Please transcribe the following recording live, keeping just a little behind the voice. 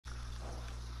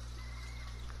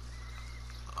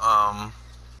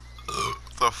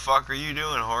The fuck are you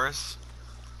doing, horse?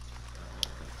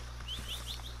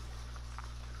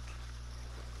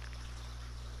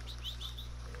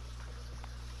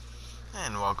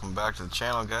 And welcome back to the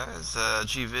channel, guys.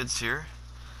 Gvids here.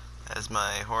 As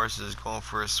my horse is going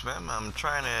for a swim, I'm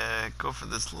trying to go for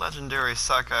this legendary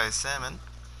Sockeye Salmon.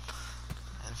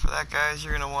 And for that, guys,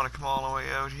 you're going to want to come all the way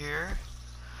out here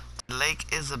to Lake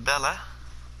Isabella.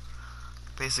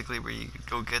 Basically where you could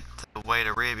go get the White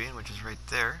Arabian, which is right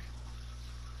there.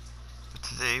 But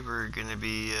today we're going to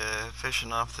be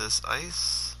fishing off this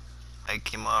ice. I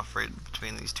came off right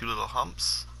between these two little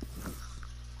humps.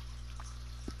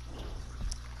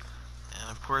 And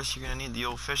of course you're going to need the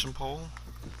old fishing pole.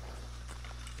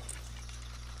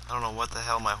 I don't know what the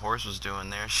hell my horse was doing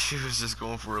there. She was just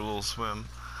going for a little swim.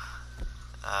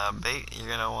 Bait, you're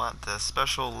going to want the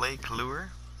special lake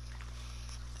lure.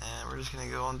 And we're just going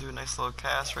to go and do a nice little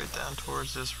cast right down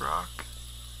towards this rock.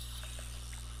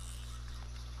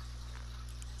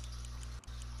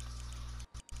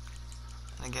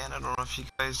 And again, I don't know if you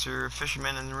guys are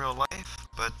fishermen in real life,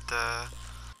 but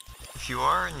if you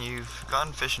are and you've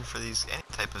gone fishing for any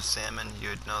type of salmon, you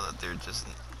would know that they're just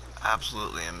an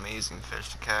absolutely amazing fish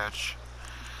to catch.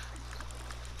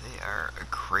 They are a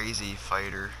crazy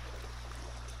fighter.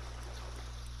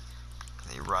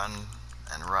 They run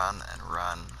and run and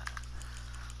run.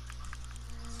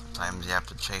 Sometimes you have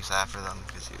to chase after them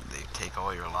because they take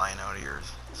all your line out of your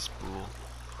spool.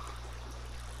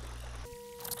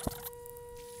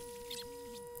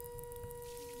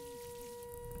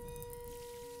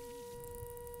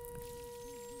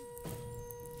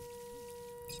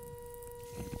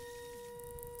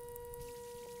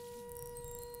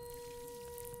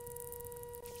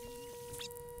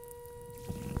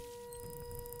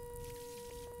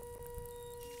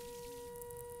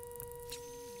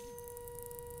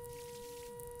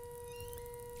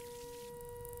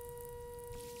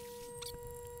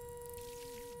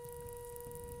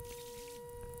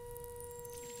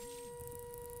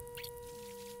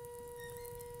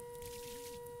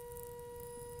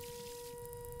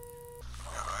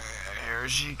 Here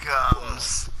she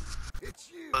comes. It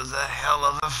was a hell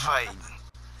of a fight.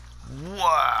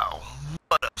 Wow,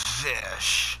 what a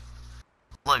fish.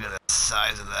 Look at the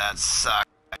size of that sockeye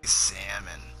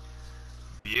salmon.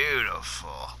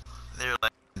 Beautiful. They're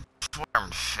like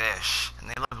deformed fish, and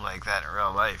they look like that in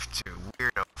real life too.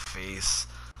 Weirdo face.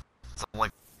 It's all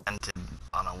like dented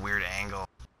on a weird angle.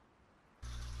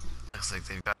 Looks like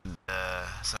they've got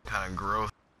some kind of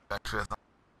growth with them.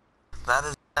 That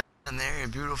is and they're a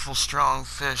beautiful strong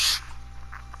fish.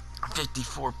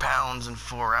 54 pounds and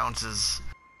 4 ounces.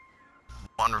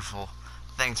 Wonderful.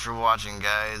 Thanks for watching,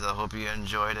 guys. I hope you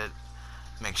enjoyed it.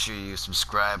 Make sure you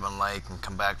subscribe and like and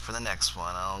come back for the next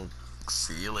one. I'll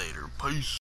see you later. Peace.